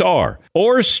FSR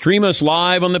or stream us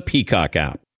live on the Peacock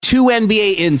app. Two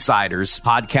NBA insiders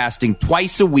podcasting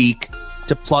twice a week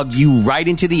to plug you right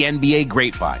into the NBA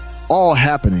grapevine. All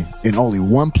happening in only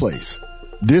one place.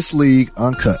 This League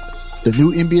Uncut, the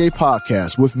new NBA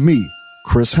podcast with me,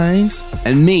 Chris Haynes,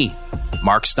 and me,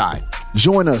 Mark Stein.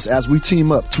 Join us as we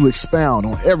team up to expound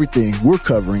on everything we're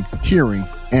covering, hearing,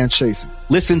 and chasing.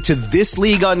 Listen to This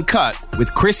League Uncut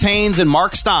with Chris Haynes and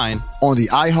Mark Stein on the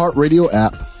iHeartRadio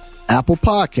app, Apple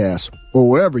Podcasts, or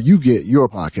wherever you get your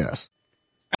podcasts.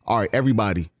 All right,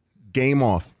 everybody, game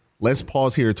off. Let's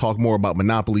pause here to talk more about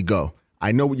Monopoly Go.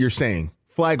 I know what you're saying.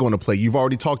 Flag on the play. You've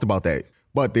already talked about that.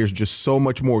 But there's just so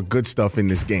much more good stuff in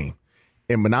this game.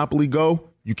 In Monopoly Go,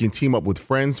 you can team up with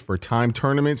friends for timed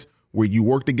tournaments where you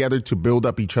work together to build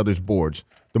up each other's boards.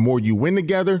 The more you win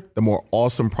together, the more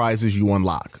awesome prizes you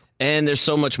unlock. And there's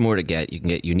so much more to get. You can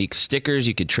get unique stickers.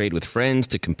 You could trade with friends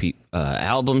to compete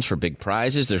albums for big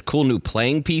prizes. There's cool new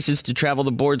playing pieces to travel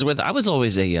the boards with. I was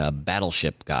always a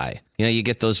Battleship guy. You know, you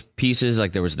get those pieces,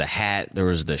 like there was the hat, there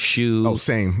was the shoe. Oh,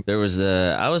 same.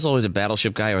 I was always a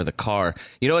Battleship guy, or the car.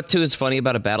 You know what, too, is funny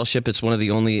about a Battleship? It's one of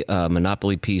the only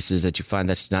Monopoly pieces that you find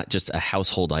that's not just a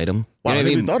household item. Wow, You know I what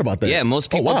never even thought about that. Yeah, most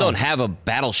people wow. don't have a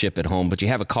Battleship at home, but you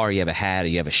have a car, you have a hat,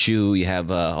 you have a shoe, you have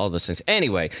all those things.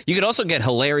 Anyway, you could also get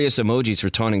hilarious emojis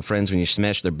for taunting friends when you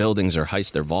smash their buildings or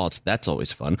heist their vaults. That's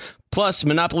always fun. Plus,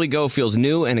 Monopoly Go feels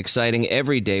new and exciting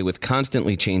every day with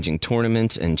constantly changing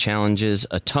tournaments and challenges.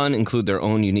 A ton include their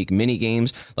own unique mini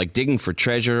games like digging for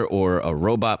treasure or a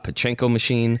robot Pachinko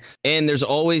machine. And there's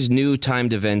always new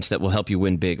timed events that will help you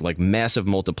win big, like massive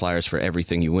multipliers for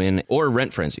everything you win or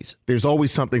rent frenzies. There's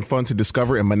always something fun to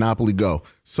discover in Monopoly Go.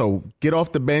 So get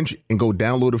off the bench and go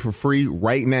download it for free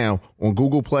right now on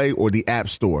Google Play or the App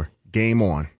Store. Game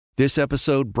on. This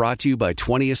episode brought to you by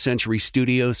 20th Century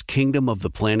Studios' Kingdom of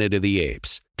the Planet of the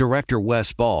Apes. Director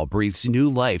Wes Ball breathes new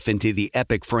life into the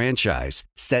epic franchise,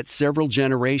 set several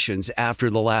generations after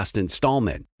the last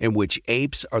installment, in which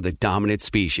apes are the dominant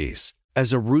species.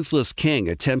 As a ruthless king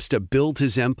attempts to build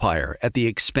his empire at the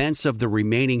expense of the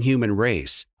remaining human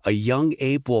race, a young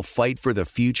ape will fight for the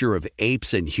future of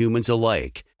apes and humans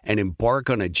alike and embark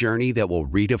on a journey that will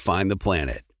redefine the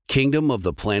planet. Kingdom of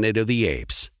the Planet of the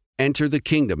Apes. Enter the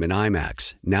kingdom in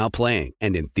IMAX, now playing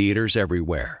and in theaters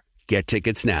everywhere. Get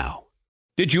tickets now.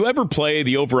 Did you ever play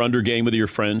the over-under game with your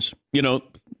friends? You know,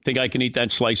 think I can eat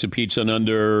that slice of pizza in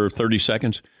under 30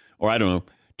 seconds? Or I don't know,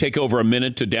 take over a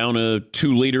minute to down a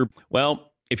 2-liter?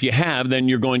 Well, if you have, then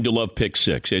you're going to love Pick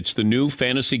Six. It's the new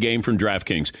fantasy game from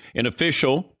DraftKings, an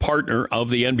official partner of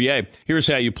the NBA. Here's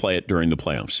how you play it during the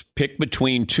playoffs. Pick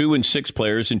between 2 and 6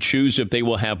 players and choose if they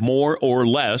will have more or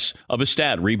less of a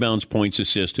stat, rebounds, points,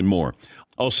 assists, and more.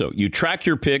 Also, you track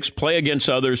your picks, play against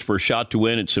others for a shot to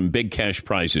win at some big cash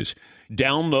prizes.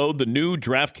 Download the new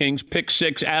DraftKings Pick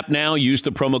 6 app now. Use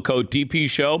the promo code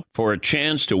DPSHOW for a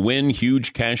chance to win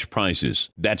huge cash prizes.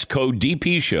 That's code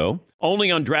DPSHOW.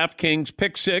 Only on DraftKings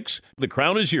Pick 6. The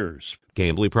crown is yours.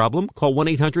 Gambling problem? Call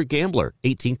 1-800-GAMBLER.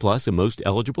 18 plus in most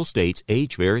eligible states.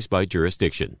 Age varies by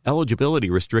jurisdiction. Eligibility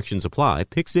restrictions apply.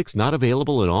 Pick 6 not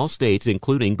available in all states,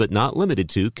 including but not limited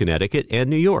to Connecticut and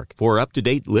New York. For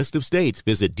up-to-date list of states,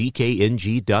 visit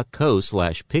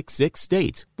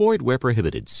dkng.co/pick6states. Void where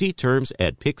prohibited. See terms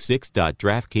at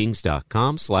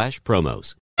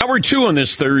pick6.draftkings.com/promos. Hour 2 on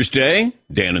this Thursday.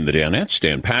 Dan and the Danettes,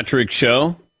 Dan Patrick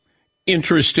Show.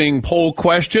 Interesting poll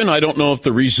question. I don't know if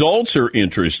the results are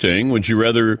interesting. Would you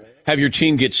rather have your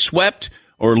team get swept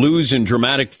or lose in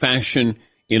dramatic fashion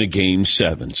in a Game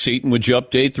 7? Seton, would you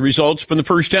update the results from the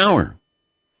first hour?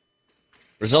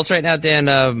 Results right now, Dan,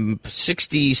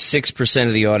 66%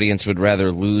 of the audience would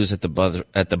rather lose at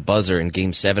the buzzer in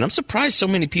Game 7. I'm surprised so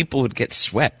many people would get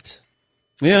swept.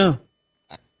 Yeah.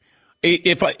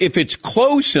 If it's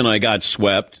close and I got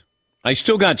swept, I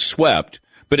still got swept.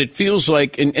 But it feels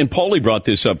like, and Paulie brought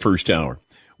this up first hour,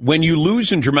 when you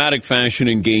lose in dramatic fashion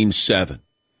in Game 7,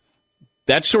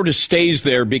 that sort of stays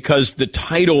there because the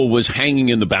title was hanging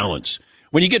in the balance.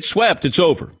 When you get swept, it's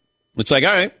over. It's like,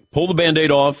 all right, pull the Band-Aid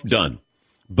off, done.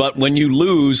 But when you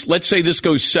lose, let's say this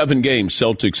goes 7 games,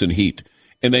 Celtics and Heat,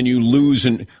 and then you lose,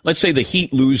 and let's say the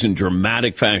Heat lose in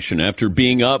dramatic fashion after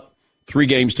being up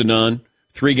 3-0,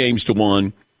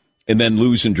 3-1, and then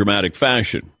lose in dramatic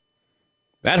fashion.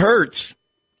 That hurts.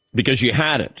 Because you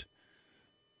had it.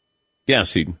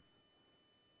 Yes, Eden.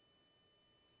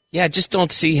 Yeah, I just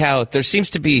don't see how there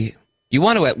seems to be. You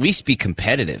want to at least be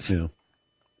competitive. Yeah.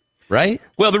 right?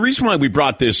 Well, the reason why we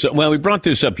brought this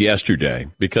up yesterday,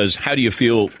 because how do you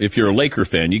feel if you're a Laker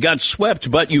fan? You got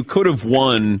swept, but you could have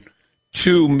won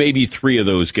 2, maybe 3 of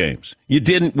those games. You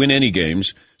didn't win any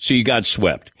games, so you got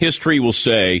swept. History will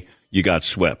say you got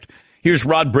swept. Here's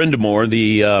Rod Brindamore,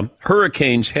 the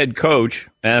Hurricanes head coach,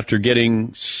 after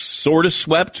getting sort of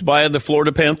swept by the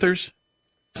Florida Panthers.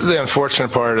 The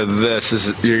unfortunate part of this is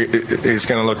he's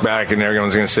going to look back and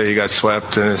everyone's going to say he got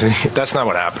swept, and that's not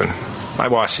what happened. I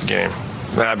watched the game.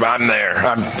 I'm there.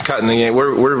 I'm cutting the game.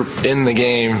 We're in the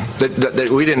game.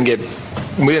 We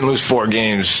didn't lose 4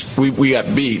 games. We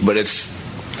got beat, but it's,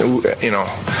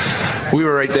 we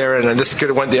were right there, and this could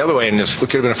have went the other way, and it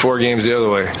could have been 4 games the other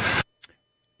way.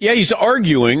 Yeah, he's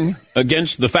arguing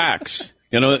against the facts.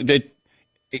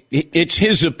 It's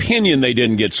his opinion they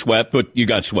didn't get swept, but you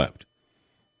got swept.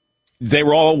 They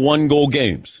were all 1-goal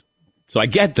games. So I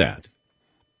get that.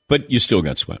 But you still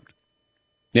got swept.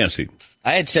 Yes,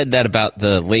 I had said that about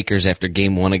the Lakers after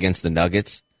game 1 against the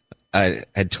Nuggets. I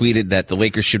had tweeted that the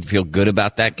Lakers should feel good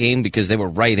about that game because they were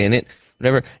right in it,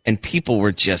 whatever. And people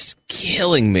were just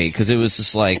killing me because it was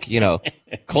just like,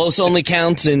 close only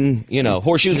counts in,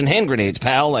 horseshoes and hand grenades,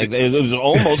 pal. Like, it was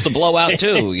almost a blowout,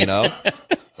 too,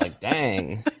 It's like,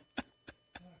 dang.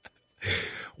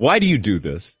 Why do you do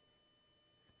this?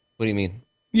 What do you mean?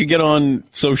 You get on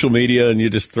social media and you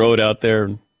just throw it out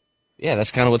there. Yeah,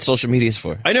 that's kind of what social media is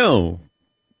for. I know.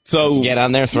 So get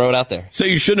on there, throw it out there. So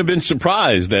you shouldn't have been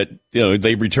surprised that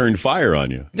they returned fire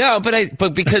on you. No,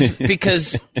 but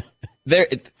because they're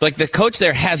like the coach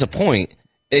there has a point.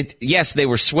 Yes, they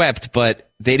were swept, but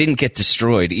they didn't get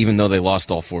destroyed, even though they lost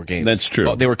all 4 games. That's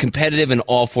true. They were competitive in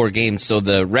all 4 games, so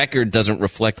the record doesn't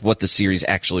reflect what the series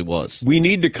actually was. We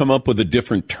need to come up with a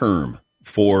different term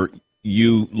for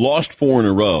you lost 4 in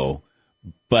a row,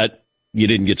 but you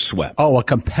didn't get swept. Oh, a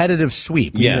competitive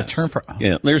sweep. Yeah. A term for. Oh.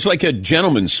 Yeah, there's like a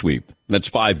gentleman's sweep. That's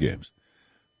 5 games.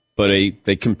 But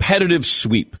a competitive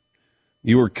sweep.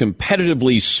 You were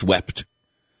competitively swept.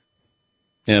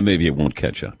 Yeah, maybe it won't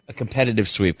catch up. A competitive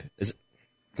sweep.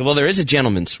 Well, there is a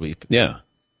gentleman's sweep. Yeah,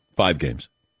 5 games.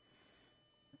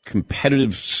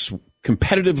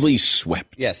 Competitively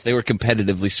swept. Yes, they were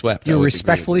competitively swept. You were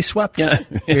respectfully swept? Yeah.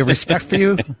 We have respect for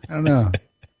you? I don't know.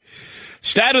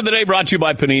 Stat of the day brought to you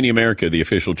by Panini America, the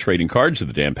official trading cards of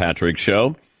the Dan Patrick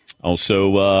Show.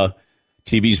 Also,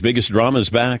 TV's biggest drama is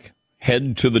back.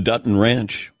 Head to the Dutton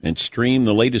Ranch and stream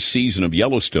the latest season of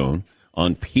Yellowstone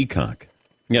on Peacock.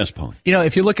 Yes, Paul.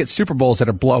 If you look at Super Bowls that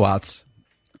are blowouts,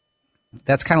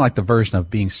 that's kind of like the version of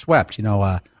being swept,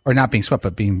 or not being swept,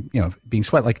 but being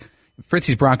swept. Like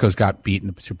Fritzy's Broncos got beat in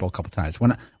the Super Bowl a couple times.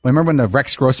 Remember when the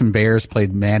Rex Grossman Bears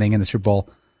played Manning in the Super Bowl?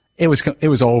 It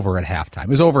was over at halftime. It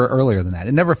was over earlier than that.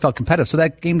 It never felt competitive, so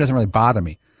that game doesn't really bother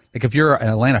me. Like if you're an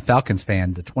Atlanta Falcons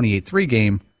fan, the 28-3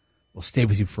 game will stay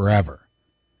with you forever.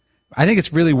 I think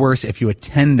it's really worse if you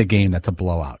attend a game that's a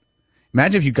blowout.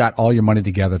 Imagine if you got all your money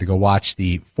together to go watch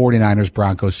the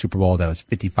 49ers-Broncos Super Bowl that was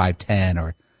 55-10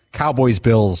 or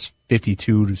Cowboys-Bills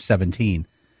 52-17.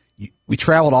 We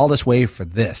traveled all this way for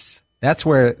this. That's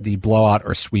where the blowout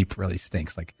or sweep really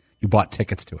stinks. Like you bought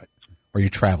tickets to it or you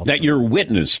traveled. That you're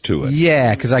witness to it.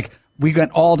 Yeah, because we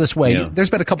went all this way. Yeah. There's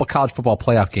been a couple college football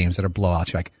playoff games that are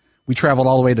blowouts. Like we traveled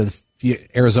all the way to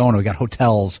Arizona. We got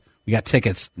hotels. We got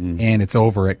tickets, and it's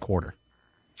over at quarter.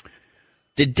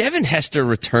 Did Devin Hester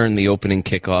return the opening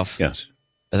kickoff? Yes.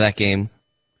 Of that game?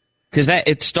 Because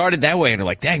it started that way, and they're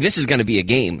like, dang, this is going to be a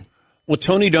game. Well,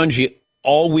 Tony Dungy,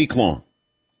 all week long,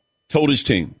 told his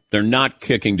team they're not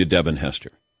kicking to Devin Hester.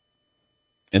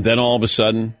 And then all of a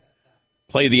sudden,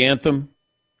 play the anthem,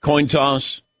 coin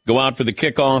toss, go out for the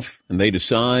kickoff, and they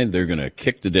decide they're going to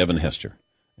kick to Devin Hester.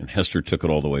 And Hester took it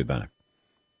all the way back.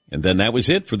 And then that was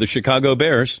it for the Chicago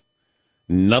Bears.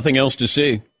 Nothing else to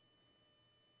see.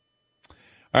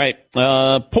 All right,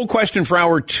 poll question for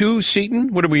hour 2,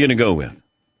 Seton. What are we going to go with?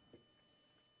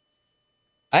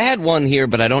 I had one here,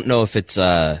 but I don't know if it's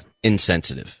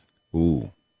insensitive. Ooh.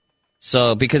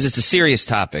 So, because it's a serious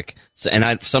topic,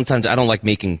 and sometimes I don't like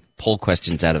making poll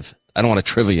questions I don't want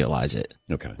to trivialize it.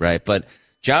 Okay. Right, but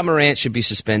Ja Morant should be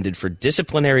suspended for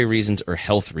disciplinary reasons or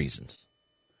health reasons.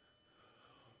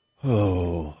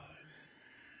 Oh.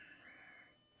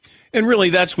 And really,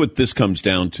 that's what this comes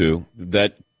down to,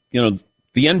 that,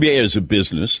 the NBA is a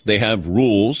business. They have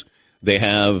rules. They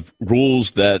have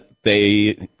rules that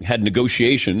they had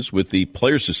negotiations with the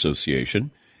Players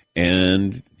Association,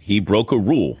 and he broke a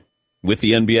rule with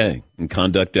the NBA and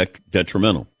conduct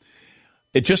detrimental.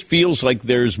 It just feels like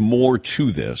there's more to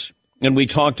this, and we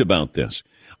talked about this.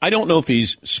 I don't know if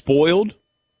he's spoiled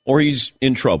or he's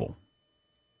in trouble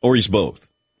or he's both.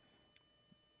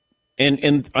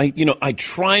 And I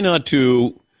try not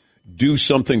to do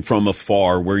something from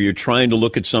afar where you're trying to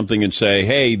look at something and say,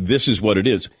 hey, this is what it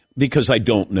is, because I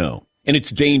don't know. And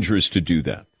it's dangerous to do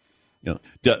that.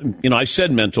 I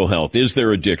said mental health. Is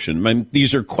there addiction?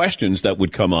 These are questions that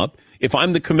would come up. If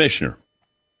I'm the commissioner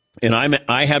and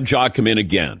I have Ja come in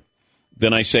again,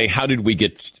 then I say, how did we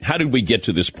get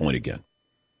to this point again?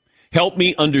 Help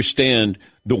me understand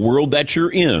the world that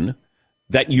you're in,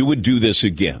 that you would do this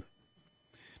again.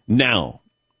 Now,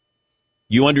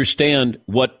 you understand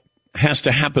what has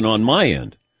to happen on my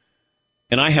end,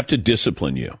 and I have to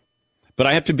discipline you. But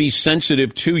I have to be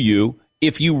sensitive to you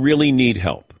if you really need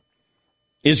help.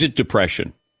 Is it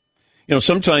depression?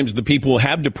 Sometimes the people who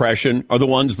have depression are the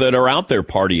ones that are out there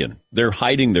partying. They're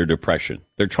hiding their depression.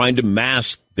 They're trying to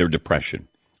mask their depression.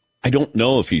 I don't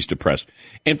know if he's depressed.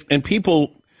 And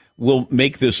people will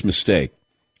make this mistake.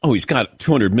 Oh, he's got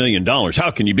 $200 million.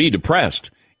 How can you be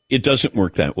depressed? It doesn't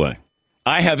work that way.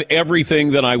 I have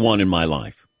everything that I want in my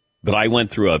life, but I went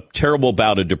through a terrible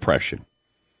bout of depression.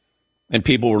 And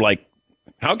people were like,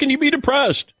 how can you be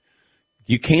depressed?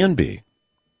 You can be.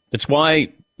 That's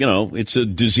why, it's a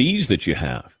disease that you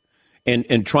have.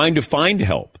 And trying to find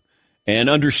help and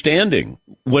understanding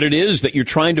what it is that you're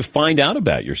trying to find out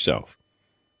about yourself.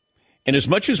 And as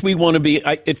much as we want to be,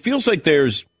 it feels like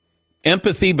there's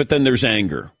empathy, but then there's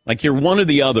anger. Like you're one or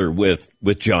the other with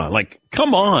John. Like,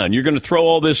 come on, you're going to throw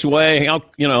all this away.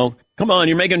 Come on,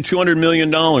 you're making $200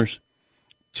 million.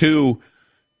 To,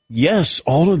 yes,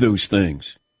 all of those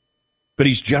things. But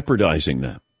he's jeopardizing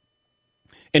them.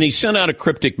 And he sent out a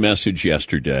cryptic message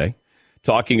yesterday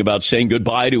talking about saying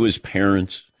goodbye to his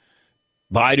parents,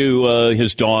 bye to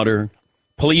his daughter.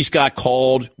 Police got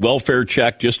called, welfare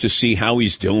check, just to see how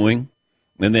he's doing.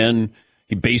 And then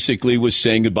he basically was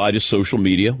saying goodbye to social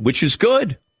media, which is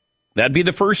good. That'd be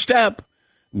the first step.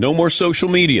 No more social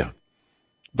media.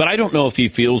 But I don't know if he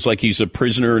feels like he's a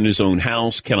prisoner in his own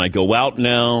house. Can I go out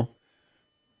now?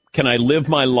 Can I live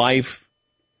my life?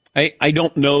 I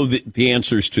don't know the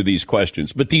answers to these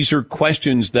questions, but these are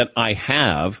questions that I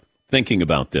have thinking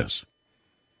about this.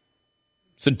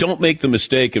 So don't make the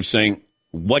mistake of saying,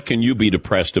 what can you be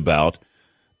depressed about?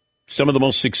 Some of the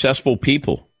most successful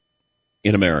people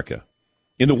in America,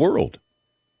 in the world,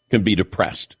 can be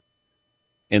depressed,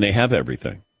 and they have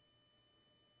everything.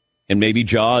 And maybe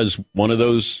Ja is one of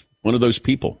those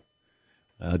people.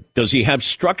 Does he have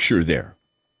structure there?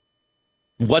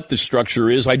 What the structure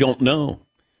is, I don't know.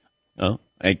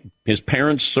 His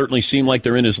parents certainly seem like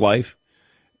they're in his life.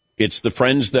 It's the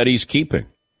friends that he's keeping.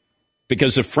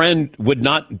 Because a friend would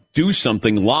not do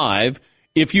something live.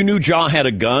 If you knew Ja had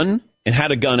a gun and had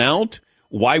a gun out,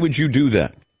 why would you do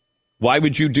that? Why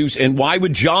would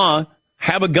Ja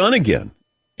have a gun again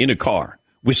in a car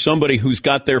with somebody who's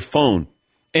got their phone?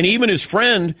 And even his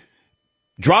friend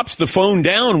drops the phone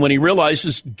down when he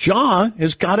realizes Ja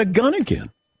has got a gun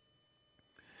again.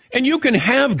 And you can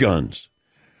have guns,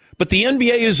 but the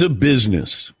NBA is a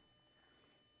business.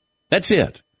 That's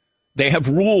it. They have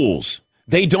rules.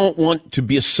 They don't want to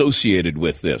be associated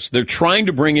with this. They're trying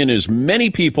to bring in as many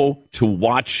people to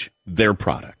watch their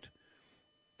product.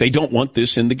 They don't want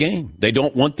this in the game. They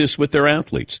don't want this with their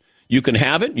athletes. You can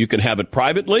have it. You can have it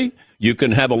privately. You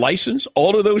can have a license.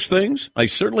 All of those things, I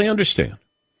certainly understand.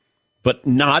 But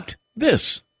not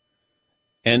this.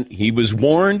 And he was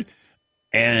warned,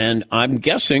 and I'm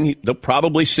guessing they're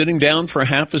probably sitting down for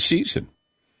half a season.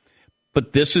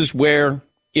 But this is where,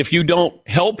 if you don't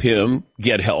help him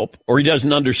get help, or he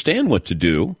doesn't understand what to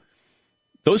do,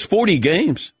 those 40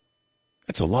 games,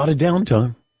 that's a lot of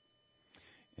downtime.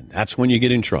 And that's when you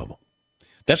get in trouble.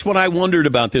 That's what I wondered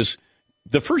about this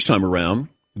the first time around,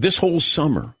 this whole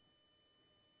summer.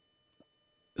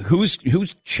 Who's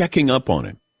checking up on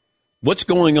him? What's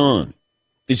going on?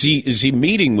 Is he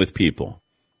meeting with people?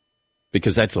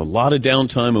 Because that's a lot of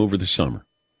downtime over the summer.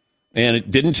 And it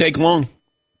didn't take long.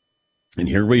 And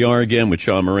here we are again with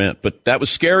Ja Morant. But that was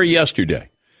scary yesterday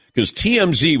because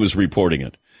TMZ was reporting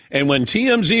it. And when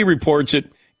TMZ reports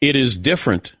it, it is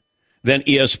different than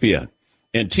ESPN.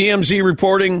 And TMZ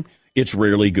reporting, it's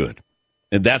rarely good.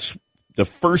 And that's the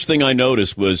first thing I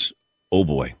noticed was, oh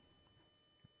boy.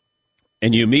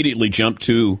 And you immediately jump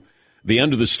to the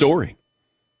end of the story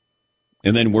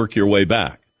and then work your way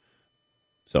back.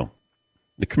 So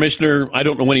the commissioner, I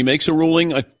don't know when he makes a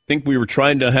ruling. I think we were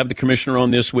trying to have the commissioner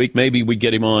on this week. Maybe we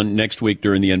get him on next week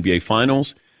during the NBA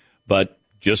Finals. But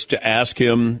just to ask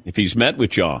him if he's met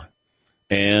with Ja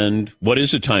and what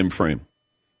is the time frame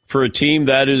for a team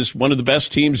that is one of the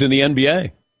best teams in the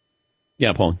NBA.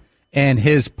 Yeah, Paul. And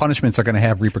his punishments are going to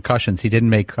have repercussions. He didn't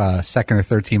make second or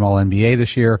third team All-NBA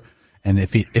this year. And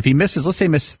if he misses, let's say he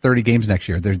misses 30 games next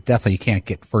year, there's definitely, you can't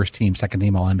get first team, second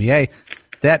team All-NBA.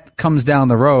 that comes down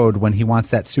the road when he wants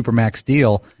that Supermax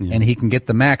deal and he can get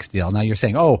the max deal. Now you're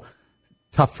saying, oh,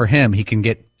 tough for him. He can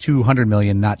get $200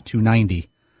 million, not $290.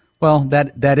 Well,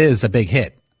 that is a big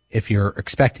hit if you're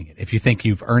expecting it. If you think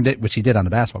you've earned it, which he did on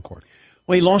the basketball court.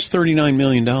 Well, he lost $39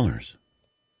 million.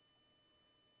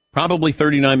 Probably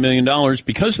 $39 million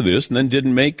because of this, and then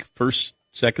didn't make first,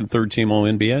 second, third team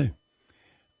All-NBA.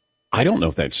 I don't know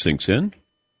if that sinks in.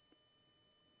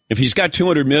 If he's got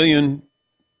 $200 million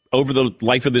over the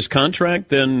life of this contract,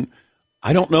 then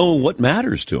I don't know what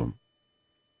matters to him.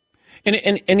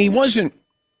 And he wasn't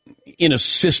in a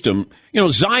system. You know,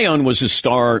 Zion was a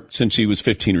star since he was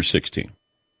 15 or 16.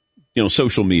 You know,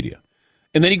 social media.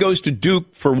 And then he goes to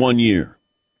Duke for 1 year.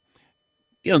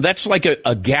 You know, that's like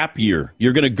a gap year.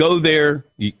 You're going to go there.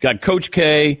 You got Coach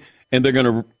K, and they're going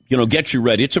to, you know, get you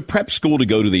ready. It's a prep school to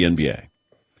go to the NBA.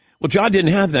 Well, Ja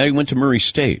didn't have that. He went to Murray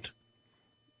State.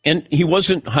 And he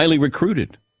wasn't highly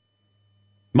recruited.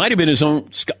 Might have been his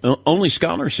only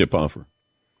scholarship offer.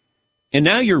 And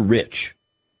now you're rich.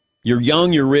 You're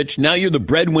young, you're rich. Now you're the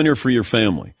breadwinner for your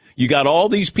family. You got all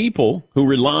these people who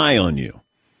rely on you.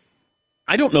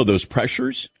 I don't know those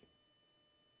pressures,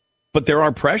 but there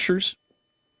are pressures.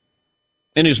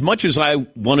 And as much as I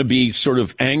want to be sort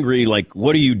of angry, like,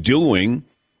 what are you doing?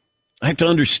 I have to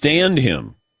understand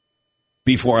him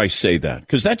before I say that,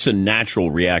 because that's a natural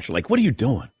reaction. Like, what are you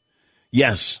doing?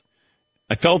 Yes,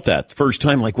 I felt that the first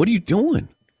time, like, what are you doing?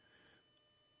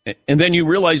 And then you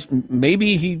realize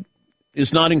maybe he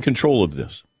is not in control of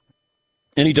this,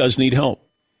 and he does need help.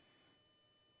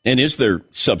 And is there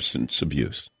substance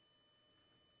abuse?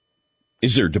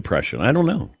 Is there depression? I don't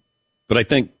know. But I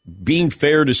think being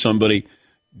fair to somebody,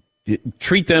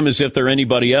 treat them as if they're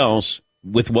anybody else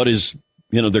with what is,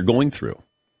 you know, they're going through.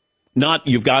 Not,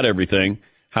 you've got everything.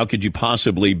 How could you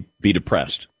possibly be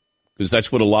depressed? Because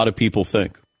that's what a lot of people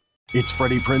think. It's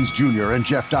Freddie Prinze Jr. and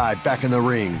Jeff Dye back in the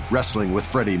ring. Wrestling with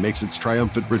Freddie makes its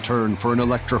triumphant return for an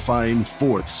electrifying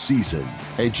 4th season.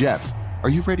 Hey, Jeff, are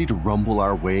you ready to rumble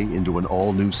our way into an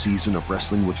all-new season of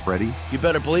Wrestling with Freddie? You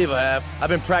better believe I have. I've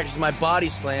been practicing my body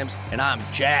slams, and I'm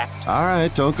jacked. All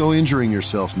right, don't go injuring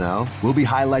yourself now. We'll be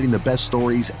highlighting the best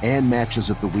stories and matches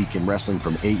of the week in wrestling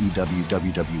from AEW,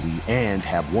 WWE, and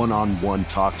have one-on-one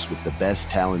talks with the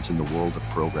best talents in the world of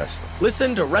pro wrestling.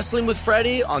 Listen to Wrestling with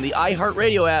Freddie on the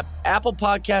iHeartRadio app, Apple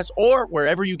Podcasts, or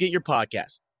wherever you get your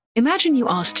podcasts. Imagine you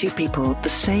ask two people the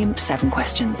same 7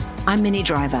 questions. I'm Minnie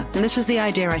Driver, and this was the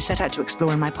idea I set out to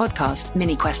explore in my podcast,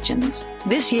 Mini Questions.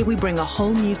 This year, we bring a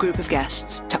whole new group of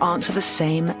guests to answer the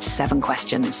same 7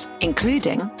 questions,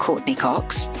 including Courtney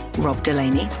Cox, Rob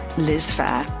Delaney, Liz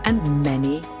Phair, and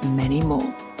many, many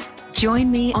more. Join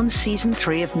me on Season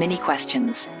 3 of Mini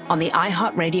Questions on the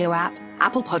iHeartRadio app,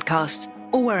 Apple Podcasts,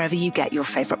 or wherever you get your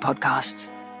favorite podcasts.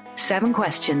 7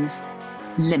 questions,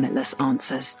 limitless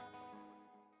answers.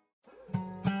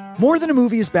 More Than a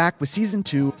Movie is back with Season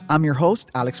 2. I'm your host,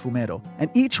 Alex Fumero,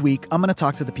 and each week I'm going to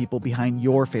talk to the people behind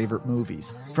your favorite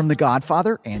movies. From The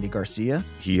Godfather, Andy Garcia.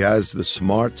 He has the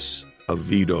smarts of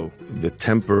Vito, the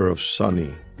temper of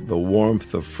Sonny, the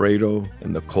warmth of Fredo,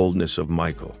 and the coldness of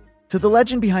Michael. To the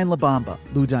legend behind La Bamba,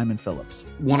 Lou Diamond Phillips.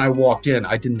 When I walked in,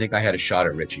 I didn't think I had a shot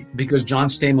at Richie because John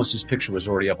Stamos' picture was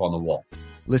already up on the wall.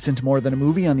 Listen to More Than a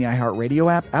Movie on the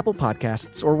iHeartRadio app, Apple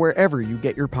Podcasts, or wherever you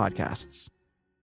get your podcasts.